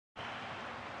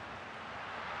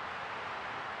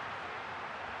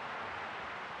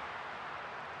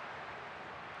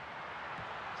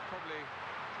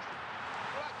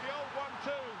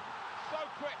1-2. So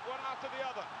quick, one after the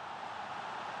other.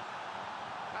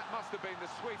 That must have been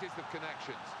the sweetest of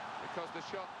connections, because the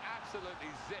shot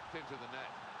absolutely zipped into the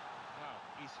net. Well,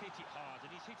 he's hit it hard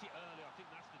and he's hit it early. I think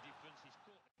that's the difference.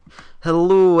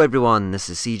 Hello everyone, this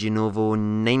is CJ Novo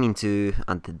 992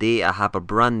 and today I have a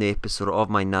brand new episode of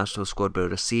my National Squad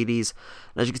Builder series.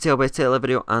 And as you can tell by the title of the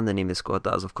video and the name of the squad,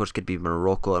 that is of course going to be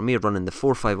Morocco, and we are running the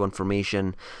 4-5-1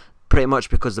 formation. Pretty much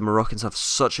because the Moroccans have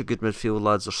such a good midfield,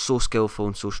 lads. They're so skillful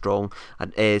and so strong,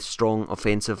 and strong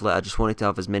offensively. I just wanted to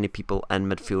have as many people in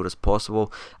midfield as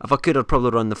possible. If I could, I'd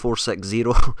probably run the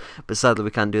 4-6-0, but sadly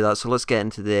we can't do that. So let's get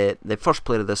into the first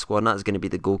player of this squad, and that's going to be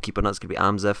the goalkeeper, and that's going to be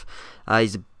Amzif.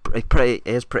 He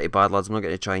is pretty bad, lads. I'm not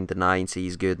going to try and deny and say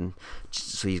he's good, and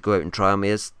so he's go out and try him.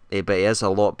 But he is a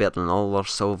lot better than all our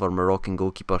silver Moroccan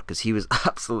goalkeeper, because he was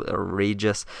absolutely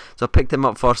outrageous. So I picked him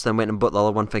up first and went and bought the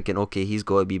other one thinking, okay, he's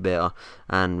got to be better,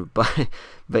 but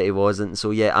he wasn't.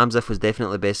 So yeah, Amzif was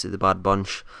definitely the best of the bad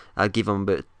bunch. I'd give him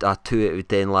about a 2 out of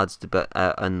 10, lads,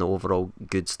 in the overall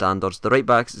good standards. The right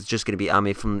back is just going to be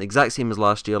Ame, from the exact same as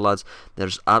last year, lads.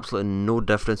 There's absolutely no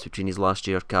difference between his last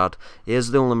year card. He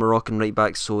is the only Moroccan right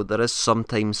back, so there is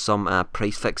sometimes some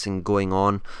price fixing going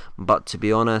on, but to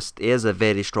be honest, he is a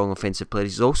very strong offensive player.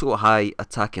 He's also got high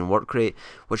attacking work rate,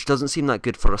 which doesn't seem that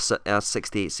good for a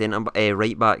 68 centre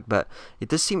right back, but he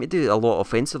does seem to do a lot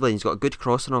offensively. He's got a good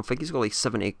crosser. I think he's got like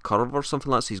 70 curve or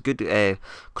something like that, so he's good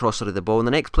crosser of the ball. And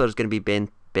the next player is going to be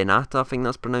Benata, I think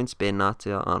that's pronounced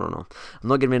Benata, I don't know. I'm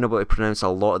not going to be able to pronounce a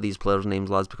lot of these players' names,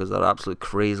 lads, because they're absolutely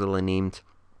crazily named.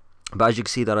 But as you can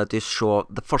see there, I do show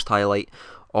the first highlight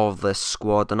of this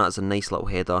squad, and that's a nice little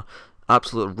header.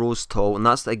 Absolute rose tall, and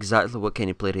that's exactly what kind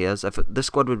of player he is. This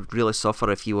squad would really suffer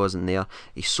if he wasn't there.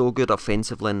 He's so good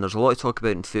offensively, and there's a lot to talk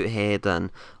about in Foothead and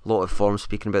a lot of form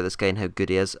speaking about this guy and how good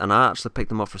he is. And I actually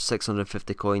picked him up for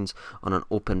 650 coins on an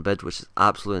open bid, which is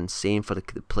absolutely insane for the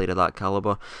player of that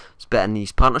calibre. But in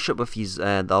his partnership with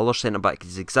the other centre back,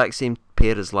 he's the exact same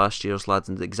pair as last year's, lads,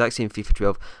 and the exact same FIFA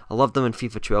 12. I loved him in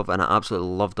FIFA 12 and I absolutely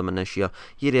loved him in this year.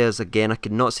 Here he is again. I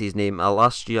could not say his name.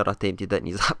 Last year I attempted it and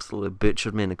he's absolutely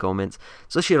butchered me in the comments.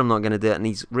 So this year I'm not going to do it, and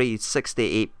he's rated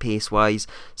 68 pace wise,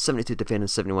 72 defending,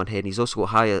 71 heading. He's also got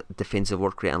higher defensive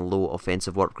work rate and low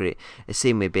offensive work rate, the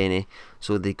same with Benny.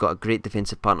 So they've got a great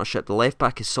defensive partnership. The left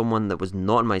back is someone that was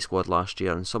not in my squad last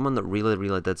year, and someone that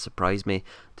really did surprise me,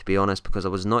 to be honest, because I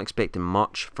was not expecting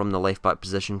much from the left back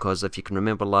position, because if you can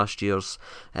remember last year's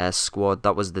squad,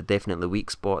 that was the definitely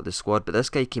weak spot of the squad. But this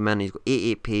guy came in, he's got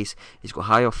 88 pace, he's got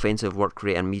high offensive work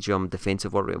rate and medium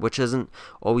defensive work rate, which isn't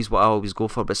always what I always go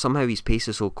for, but somehow his pace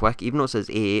is so quick. Even though it says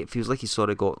 88, it feels like he's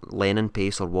sort of got Lennon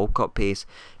pace or World Cup pace.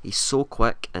 He's so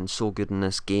quick and so good in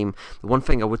this game. The one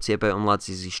thing I would say about him, lads,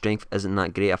 is his strength isn't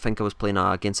that great. I think I was playing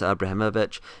against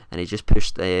Ibrahimovic and he just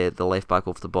pushed the left back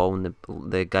off the ball, and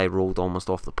the guy rolled almost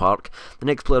off the park. The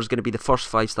next player is going to be the first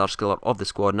 5-star skiller of the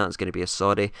squad, and that's going to be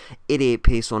Asadi. 88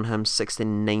 pace on him,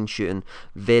 69 shooting,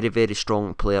 very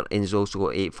strong player, and he's also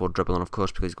got 84 dribbling, of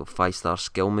course, because he's got 5-star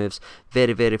skill moves.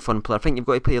 Very fun player. I think you've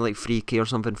got to play like 3k or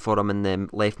something for him in the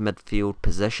left midfield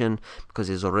position, because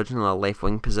he's originally a left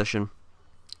wing position.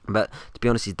 But to be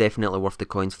honest, he's definitely worth the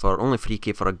coins for only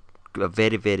 3k for a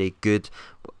very good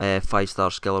 5-star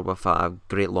skiller with a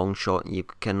great long shot. You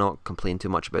cannot complain too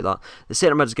much about that. The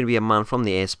centre mid is going to be a man from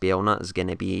the SBL, and that is going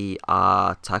to be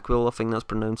Takwil, I think that's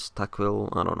pronounced Takwil,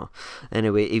 I don't know.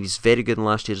 Anyway, he was very good in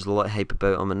last year. There's a lot of hype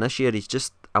about him, and this year he's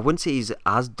just, I wouldn't say he's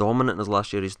as dominant as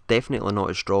last year. He's definitely not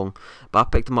as strong, but I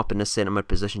picked him up in this centre mid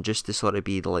position just to sort of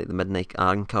be the midnight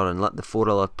anchor and let the 4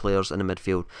 other players in the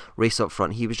midfield race up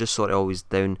front. He was just sort of always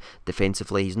down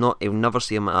defensively. You'll never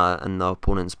see him in the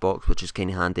opponent's box, which is kind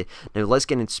of handy. Now let's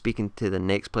get into speaking to the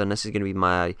next player, and this is going to be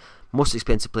my most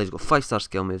expensive player. He's got 5-star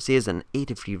skill moves. He is an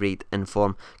 83 rate in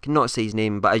form. Cannot say his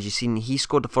name, but as you've seen, he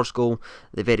scored the first goal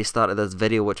at the very start of this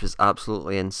video, which was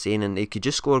absolutely insane. And he could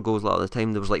just score goals a lot of the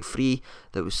time. There was like 3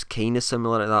 that was kind of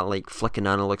similar to that, like flicking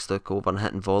analog stick over and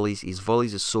hitting volleys. His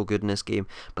volleys is so good in this game,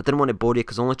 but didn't want to bore you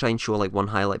because I only try and show like one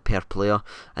highlight per player.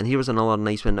 And here was another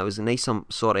nice one. That was a nice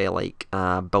sort of like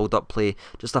build up play,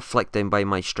 just a flick down by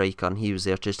my striker, and he was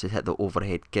there just to hit the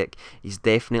overhead kick. He's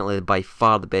definitely by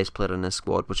far the best player in this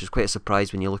squad, which is quite a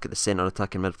surprise when you look at the centre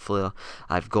attacking midfielder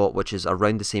I've got, which is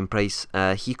around the same price.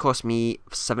 He cost me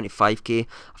 75k.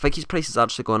 I think his price has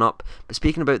actually gone up. But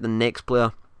speaking about the next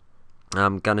player,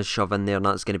 I'm going to shove in there, and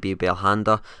that's going to be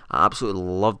Belhanda. I absolutely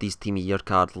loved his Team of Year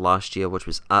card last year, which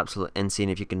was absolutely insane.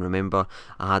 If you can remember,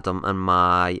 I had him in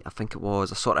my, I think it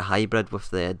was a sort of hybrid with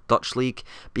the Dutch League.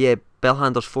 But yeah,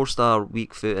 Belhander's 4-star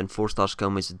weak foot and 4-star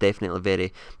skill moves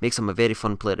definitely makes him a very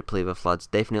fun player to play with, lads.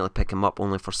 Definitely pick him up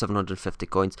only for 750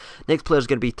 coins. Next player is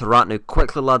going to be TAARABT. Now,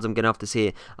 quickly, lads, I'm going to have to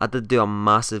say I did do a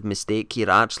massive mistake here.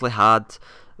 I actually had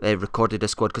recorded a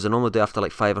squad, because I normally do after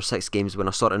like 5 or 6 games when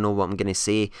I sort of know what I'm going to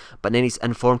say, but then his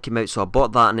inform came out, so I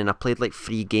bought that and then I played like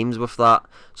 3 games with that.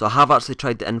 So I have actually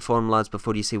tried the inform, lads,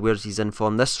 before you say where's his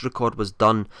inform. This record was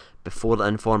done before the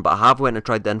inform, but I have went and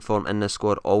tried the inform in the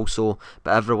squad also,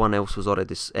 but everyone else was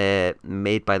already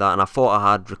made by that, and I thought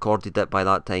I had recorded it by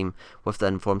that time with the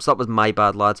inform, so that was my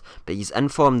bad, lads. But his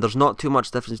inform, there's not too much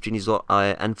difference between his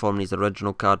inform and his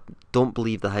original card. Don't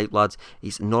believe the hype, lads.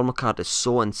 His normal card is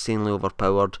so insanely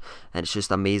overpowered and it's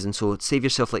just amazing, so save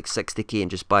yourself like 60k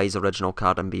and just buy his original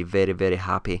card and be very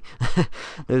happy. Now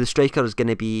the striker is going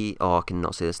to be, oh, I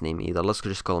cannot say this name either, let's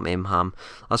just call him M-Ham.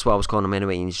 That's what I was calling him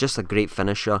anyway, and he's just a great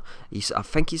finisher. I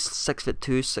think he's 6'2",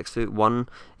 6'1".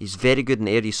 He's very good in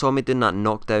the air. You saw me doing that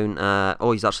knockdown.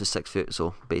 Oh, he's actually 6 foot,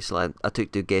 so basically I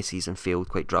took 2 guesses and failed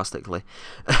quite drastically.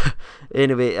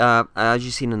 Anyway, as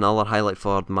you've seen another highlight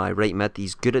for my right mid,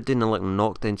 he's good at doing a little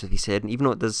knockdowns with his heading. Even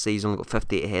though it does say he's only got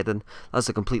 58 heading, that's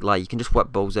a complete lie. You can just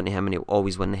whip balls into him and he'll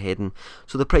always win the heading.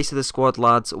 So the price of the squad,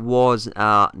 lads, was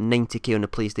 90k on the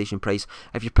PlayStation price.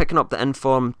 If you're picking up the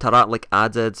inform, TAARABT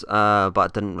added, but I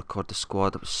didn't record the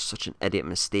squad. It was such an idiot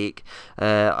mistake.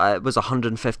 It was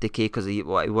 150k because he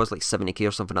was like 70k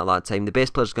or something at that time. The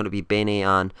best player is going to be Benny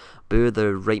and Boo,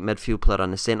 the right midfield player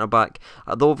and the centre back.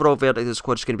 The overall verdict of the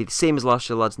squad is going to be the same as last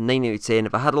year, lads, 9 out of 10.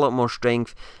 If I had a lot more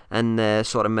strength in the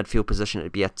sort of midfield position, it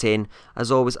would be a 10.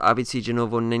 As always, Avid CJ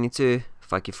Novo 92.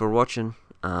 Thank you for watching,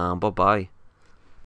 and bye bye.